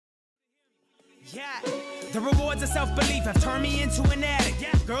Yeah, the rewards of self-belief have turned me into an addict.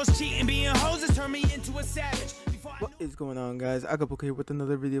 Yeah, girls cheating, being hoes has turned me into a savage. What is going on, guys? Igopoker here with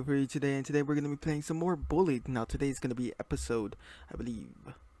another video for you today, and today we're going to be playing some more Bullied. Now today is going to be episode, I believe,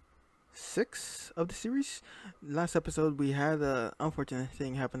 6 of the series. Last episode we had an unfortunate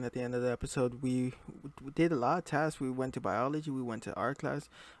thing happen at the end of the episode. We did a lot of tasks. We went to biology, we went to art class,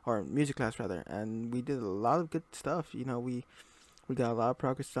 or music class rather, and we did a lot of good stuff. You know, we got a lot of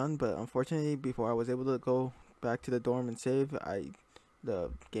progress done, but unfortunately before I was able to go back to the dorm and save,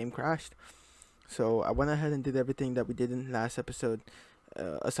 the game crashed. So I went ahead and did everything that we did in last episode,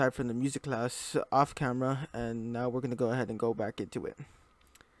 aside from the music class off camera, and now we're going to go ahead and go back into it.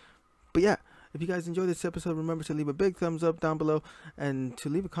 But yeah, if you guys enjoyed this episode, remember to leave a big thumbs up down below and to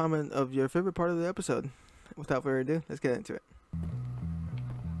leave a comment of your favorite part of the episode. Without further ado, let's get into it.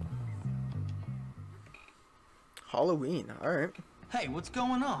 Halloween, alright. Hey, what's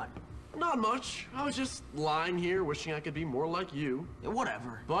going on? Not much. I was just lying here wishing I could be more like you. Yeah,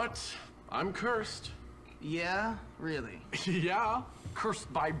 whatever. But I'm cursed. Yeah? Really? Yeah,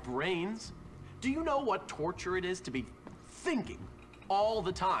 cursed by brains. Do you know what torture it is to be thinking all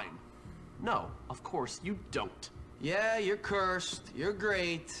the time? No, of course you don't. Yeah, you're cursed. You're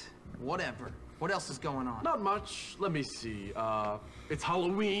great. Whatever. What else is going on? Not much. Let me see. It's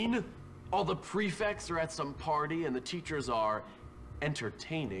Halloween. All the prefects are at some party and the teachers are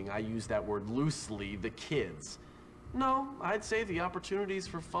entertaining. I use that word loosely, the kids. No, I'd say the opportunities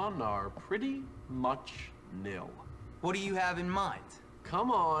for fun are pretty much nil. What do you have in mind? Come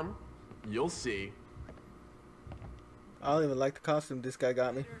on, you'll see. I don't even like the costume this guy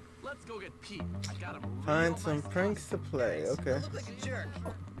got me. Let's go get Pete. I got him. Find some pranks to play, okay. I look like a jerk.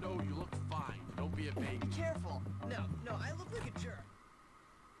 No, you look fine. Don't be a baby. Be careful. No, I look like a jerk.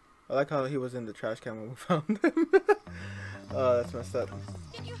 I like how he was in the trash can when we found him. Oh, that's messed up.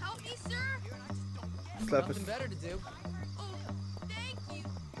 Can you help me, sir? Slap Nothing better to do. Oh, thank you.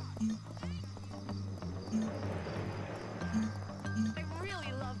 I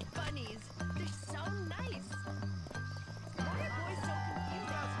really love bunnies. They're so nice. Why are boys so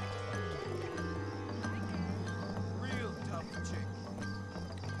confused? Real tough chick.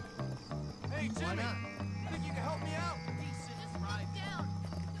 Hey, Jimmy. Why not? Think you can help me out? Just ride down.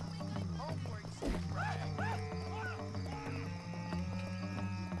 Don't make homework.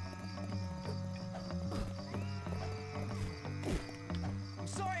 I'm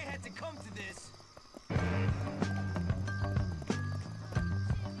sorry I had to come to this. Then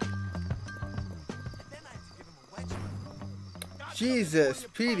I had to give him a wedgie. Jesus,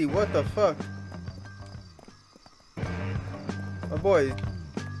 Petey, what the fuck? My boy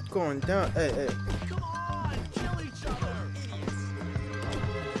going down. Hey. Come on, kill each other. Idiots.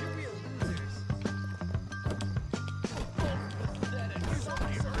 You're real losers.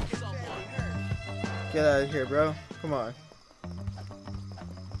 Somebody hurt someone. Get out of here, bro. Come on.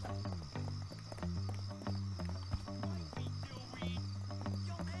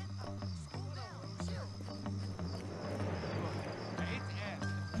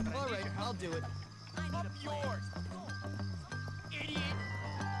 All right, I'll do it. Up yours. Idiot.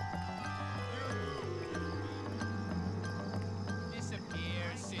 Disappear,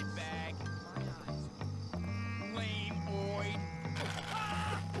 sit back. Lame boy.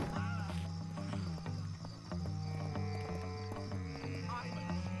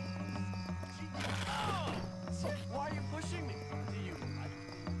 So why are you pushing me? Do you like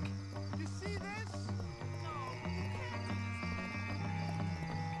me? You see this? No, you can't do this.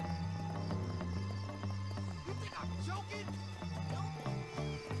 You think I'm joking?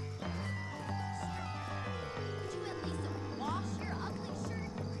 Could you at least wash your ugly shirt?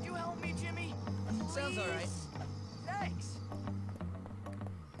 Could you help me, Jimmy? Sounds all right. Thanks.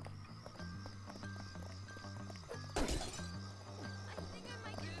 I think I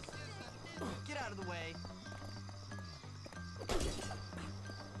might get sick. Get out of the way.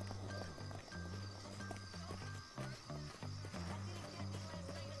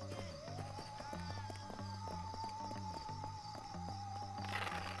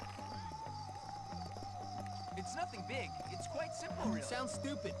 It's nothing big. It's quite simple, really. Sounds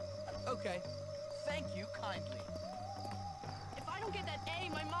stupid. Okay. Thank you kindly. If I don't get that A,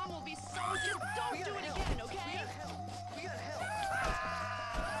 my mom will be so just don't do it again, okay? We gotta help.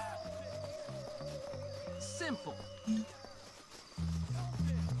 Simple.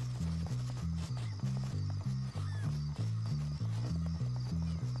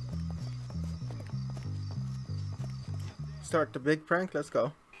 Start the big prank. Let's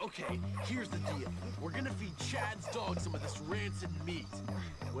go. Okay, here's the deal. We're gonna feed Chad's dog some of this rancid meat.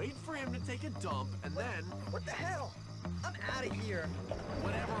 Wait for him to take a dump, and then... What the hell? I'm out of here.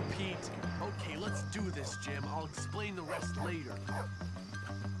 Whatever, Pete. Oh, Okay, let's do this, Jim. I'll explain the rest later.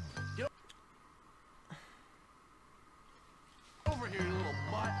 Get over here, you little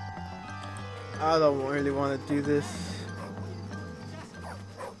mutt. I don't really want to do this.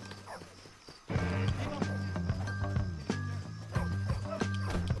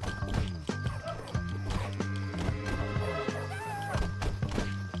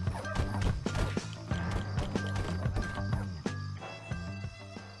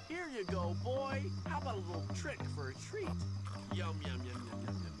 Here you go, boy. How about a little trick for a treat? Yum, yum, yum, yum,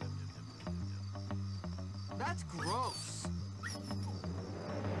 yum, yum, yum, yum, yum. That's gross.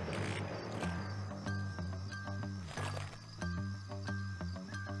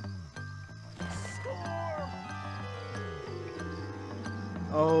 Score!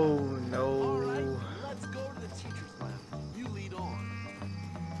 Oh All no. right, let's go to the teacher's lounge. You lead on.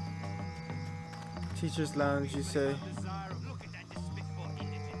 Teacher's lounge, you say? Look at that despicable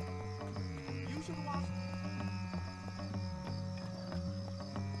indigent. You should watch.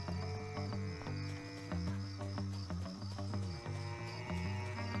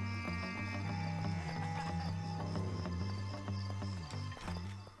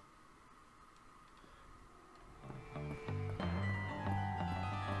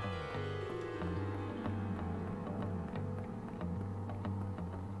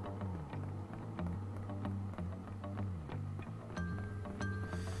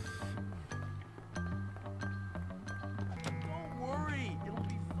 Don't worry, it'll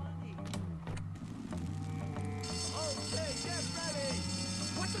be funny. Okay, get ready.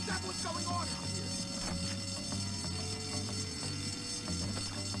 What the devil is going on out here?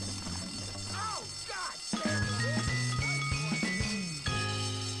 Oh, God!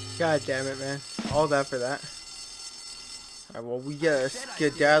 God damn it, man. All that for that. Alright, well, we get a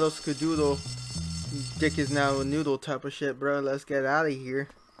skedaddle skadoodle. Dick is now a noodle type of shit, bro. Let's get out of here.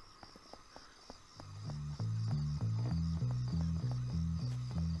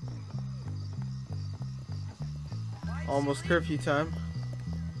 Almost curfew time.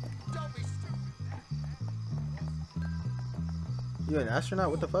 Don't be stupid. You an astronaut?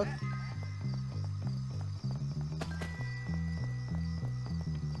 What the fuck?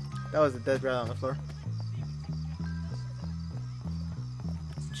 That was a dead rat on the floor.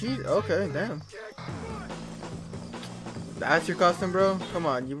 Jeez, okay, damn. That's your costume, bro? Come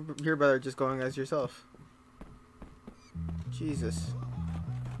on, you're better just going as yourself. Jesus.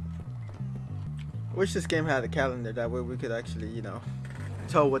 Wish this game had a calendar, that way we could actually, you know,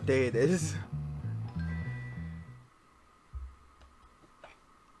 tell what day it is.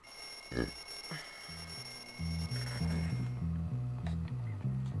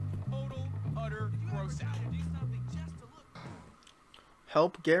 Total, utter gross out.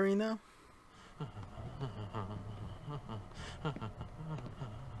 Help Gary now?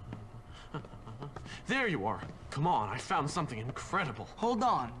 There you are. Come on, I found something incredible. Hold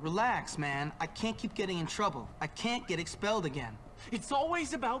on, relax, man. I can't keep getting in trouble. I can't get expelled again. It's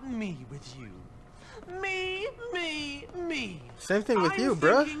always about me with you. Me, me, me. Same thing with I'm you,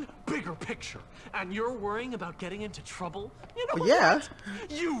 bruh. thinking bigger picture, and you're worrying about getting into trouble? You know Well, yeah. what?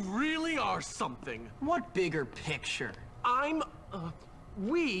 You really are something. What bigger picture?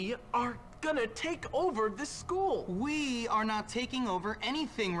 We are gonna take over this school. We are not taking over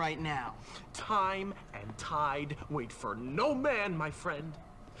anything right now. Time and tide wait for no man, my friend.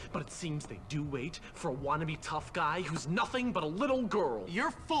 But it seems they do wait for a wannabe tough guy who's nothing but a little girl.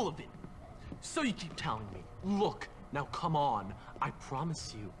 You're full of it. So you keep telling me, look, now come on. I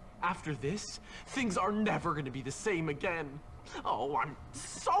promise you, after this, things are never gonna be the same again. Oh, I'm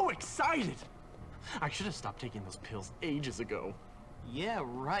so excited. I should have stopped taking those pills ages ago. Yeah,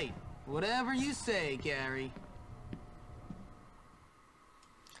 right. Whatever you say, Gary.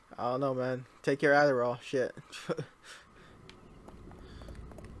 I don't know, man. Take your Adderall. Shit.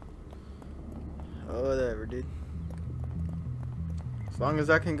 Oh, whatever, dude. As long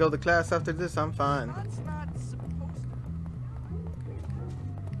as I can go to class after this, I'm fine.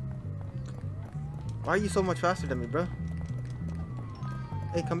 Why are you so much faster than me, bro?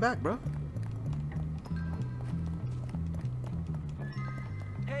 Hey, come back, bro.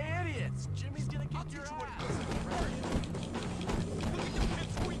 Hey, idiots! Jimmy's gonna get your ass.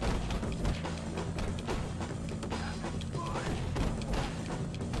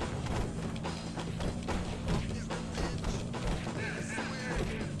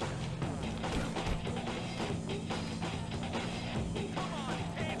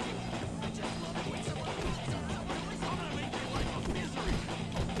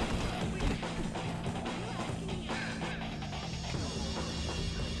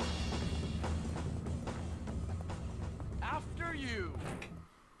 After you.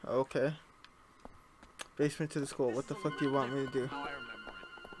 Okay. Basement to the school. What the fuck do you want me to do? How I remember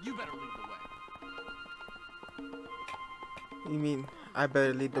it. You better lead the way. You mean I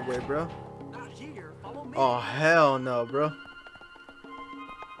better lead the way, bro? Not here. Follow me. Oh, hell no, bro.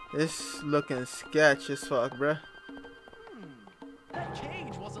 This looking sketch as fuck, bro. That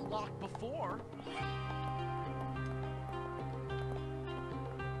cage wasn't locked before.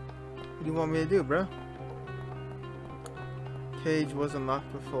 What do you want me to do, bro? Cage wasn't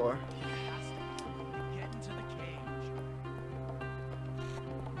locked before. Get into the cage.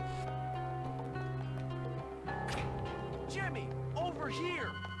 Jimmy, over here.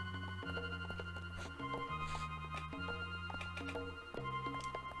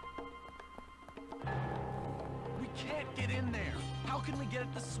 We can't get in there. How can we get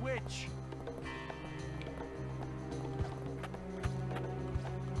at the switch?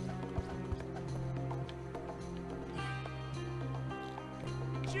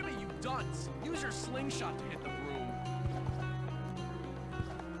 Jimmy, you dunce! Use your slingshot to hit the broom.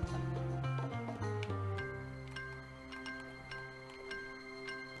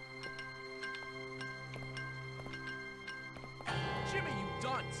 Jimmy, you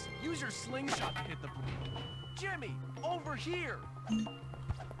dunce! Use your slingshot to hit the broom. Jimmy, over here!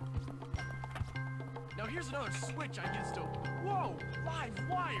 Now here's another switch I used to... Whoa! Live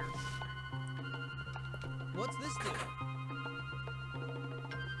wires! What's this do?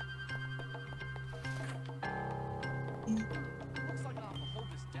 Looks like I'll have to hold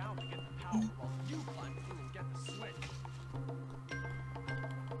this down to get the power while you climb through and get the switch.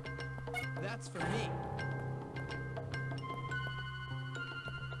 That's for me.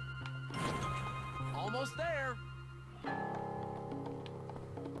 Almost there.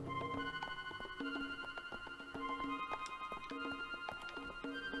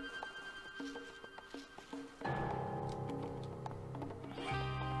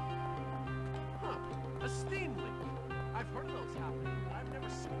 Huh, a steam leak. I've heard of those happening, but I've never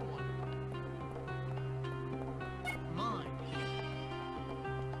seen one. Mine.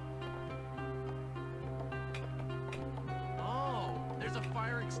 Oh, there's a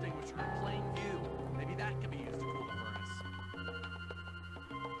fire extinguisher in plain view. Maybe that could be used to cool the furnace.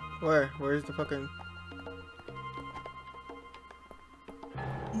 Where? Where's the fucking...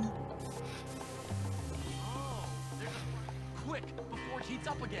 Oh, there's a... Quick, before it heats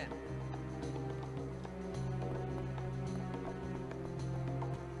up again.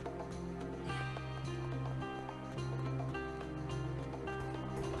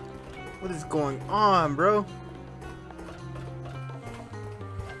 What is going on, bro?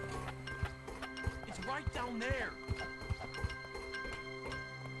 It's right down there.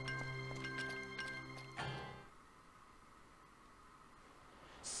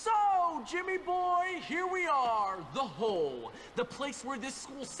 So, Jimmy boy, here we are, the hole. The place where this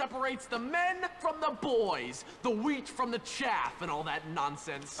school separates the men from the boys, the wheat from the chaff, and all that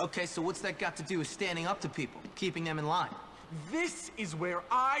nonsense. Okay, so what's that got to do with standing up to people, keeping them in line? This is where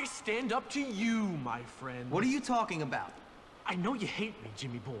I stand up to you, my friend. What are you talking about? I know you hate me,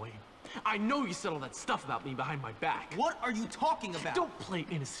 Jimmy boy. I know you said all that stuff about me behind my back. What are you talking about? Don't play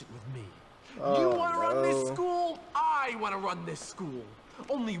innocent with me. Oh, You want to run this no. school? I want to run this school.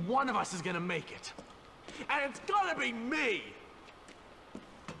 Only one of us is gonna make it. And it's gonna be me!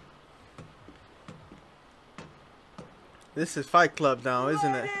 This is Fight Club now,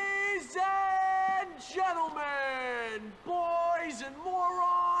 isn't it? Ladies and gentlemen, boys and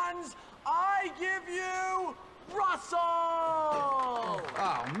morons, I give you Russell!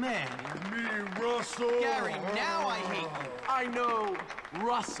 Oh, man. Me, Russell. Gary, now I hate you. I know,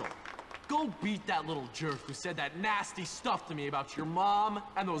 Russell. Go beat that little jerk who said that nasty stuff to me about your mom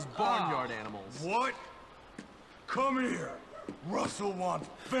and those barnyard animals. What? Come here. Russell wants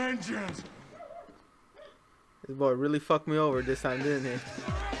vengeance. This boy really fucked me over this time, didn't he?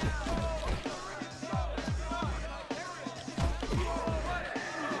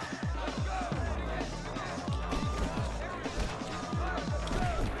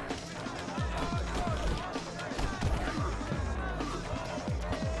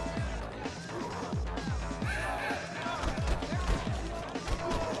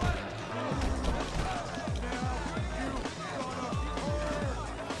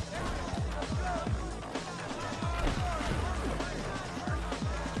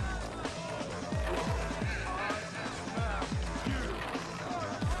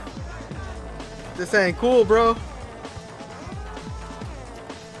 This ain't cool, bro.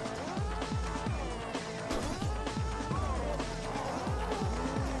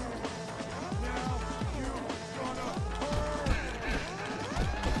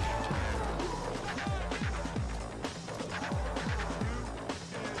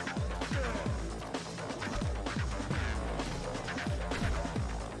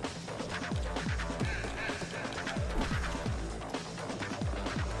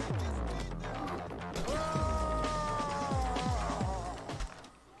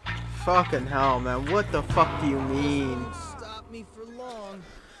 Fucking hell, man. What the fuck do you mean? Stop me for long.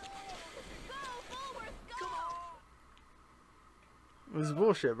 This is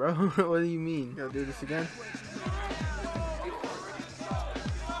bullshit, bro. What do you mean? Gotta do this again?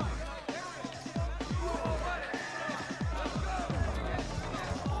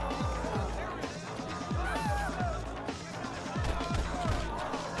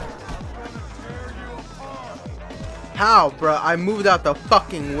 How, bro? I moved out the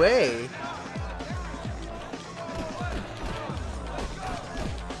fucking way.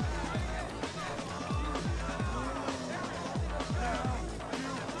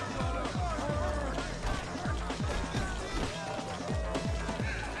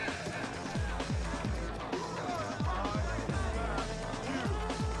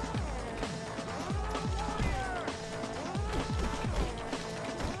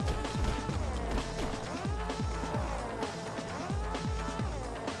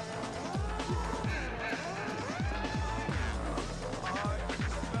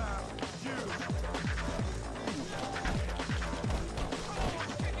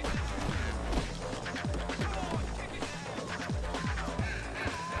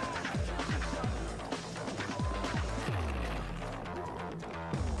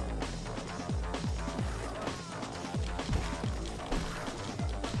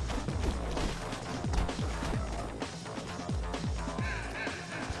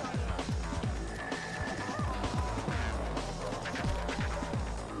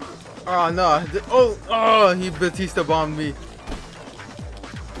 Oh no! Oh! He Batista bombed me.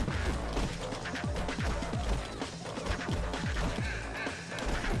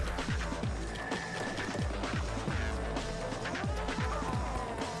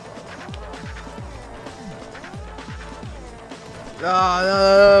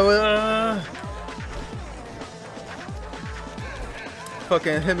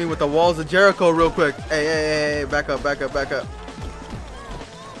 Fucking hit me with the walls of Jericho real quick. Hey, back up.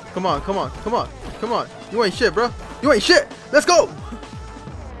 Come on. You ain't shit, bro. You ain't shit. Let's go.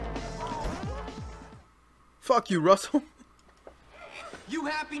 Fuck you, Russell. You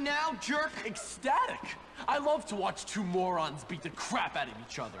happy now, jerk? Ecstatic. I love to watch two morons beat the crap out of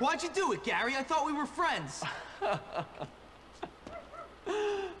each other. Why'd you do it, Gary? I thought we were friends.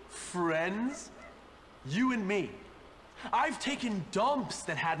 Friends? You and me. I've taken dumps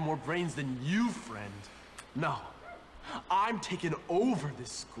that had more brains than you, friend. No. I'm taking over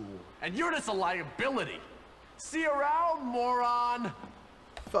this school, and you're just a liability. See you around, moron.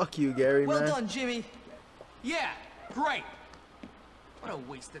 Fuck you, Gary, Well man. done, Jimmy. Yeah, great. What a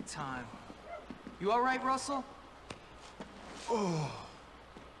waste of time. You all right, Russell?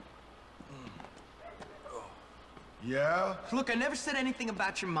 Yeah? Look, I never said anything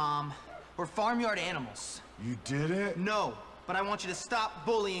about your mom or farmyard animals. You did it? No, but I want you to stop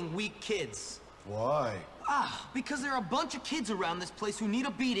bullying weak kids. Why? Because there are a bunch of kids around this place who need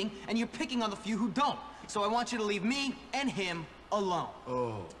a beating, and you're picking on the few who don't. So I want you to leave me and him alone.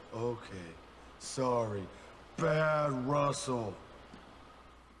 Oh, okay. Sorry. Bad Russell.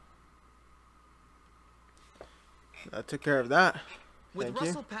 I took care of that. With Thank you.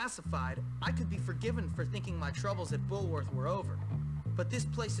 Russell pacified, I could be forgiven for thinking my troubles at Bullworth were over. But this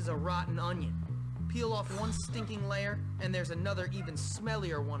place is a rotten onion. Peel off one stinking layer, and there's another even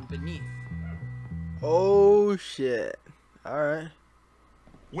smellier one beneath. Oh shit. Alright.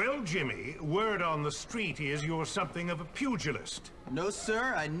 Well, Jimmy, word on the street is you're something of a pugilist. No,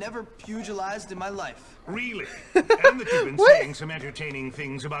 sir, I never pugilized in my life. Really? And that you've been saying some entertaining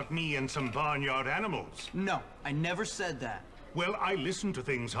things about me and some barnyard animals. No, I never said that. Well, I listen to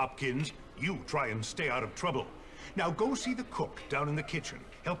things, Hopkins. You try and stay out of trouble. Now go see the cook down in the kitchen.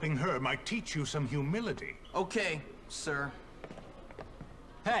 Helping her might teach you some humility. Okay, sir.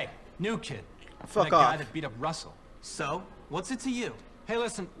 Hey, new kid. Fuck that off. guy that beat up Russell. So, what's it to you? Hey,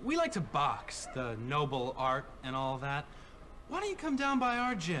 listen, we like to box, the noble art and all that. Why don't you come down by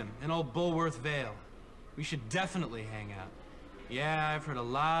our gym in old Bullworth Vale? We should definitely hang out. Yeah, I've heard a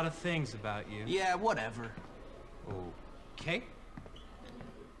lot of things about you. Yeah, whatever. Okay.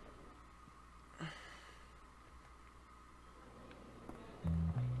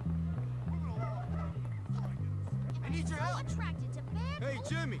 I need your help. Hey,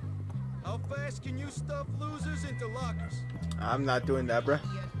 Jimmy. How fast can you stuff losers into lockers? I'm not doing that, bruh.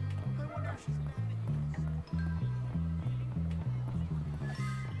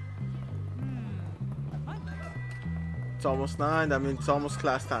 It's almost 9. That means it's almost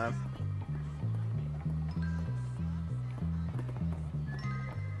class time.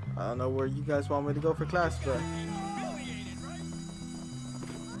 I don't know where you guys want me to go for class, but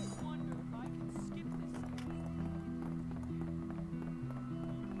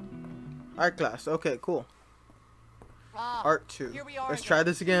Art class. Okay, cool. Ah, Art 2. here we are Let's try again.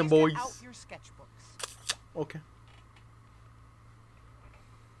 this again, Please boys. get out your sketchbooks. Okay.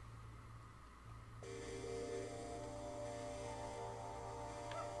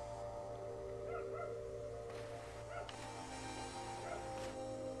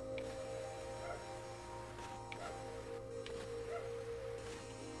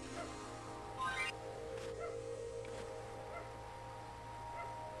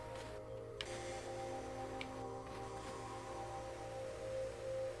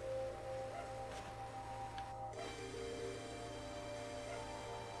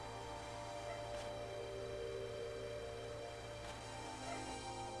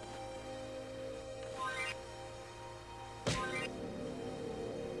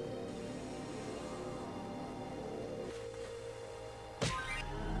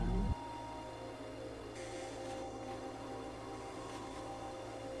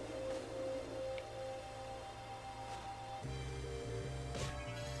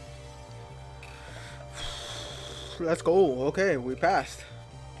 Let's go. Okay, we passed.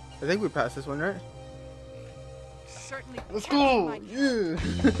 I think we passed this one, right? Certainly. Let's can't go. my Yeah.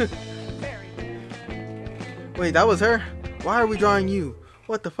 Very good. Wait, that was her? Why are we drawing you?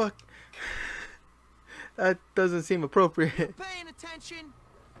 What the fuck? That doesn't seem appropriate. Paying attention?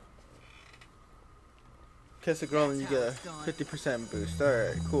 Kiss a girl and you get a 50% boost.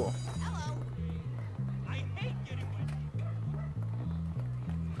 Alright, cool.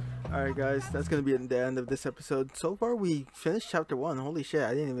 Alright guys, that's gonna be the end of this episode. So far we finished chapter 1. Holy shit,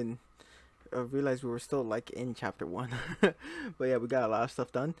 I didn't even realize we were still like in chapter 1. But yeah, we got a lot of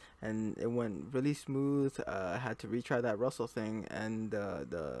stuff done and it went really smooth. I had to retry that Russell thing and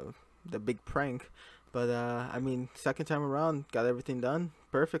the big prank. But I mean, second time around, got everything done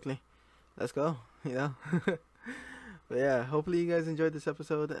perfectly. Let's go, you know. But yeah, hopefully you guys enjoyed this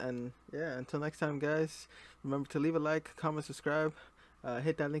episode, and yeah, until next time guys, remember to leave a like, comment, subscribe.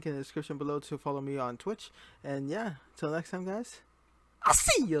 Hit that link in the description below to follow me on Twitch. And yeah, until next time guys, I'll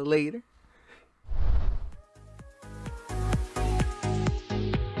see you later.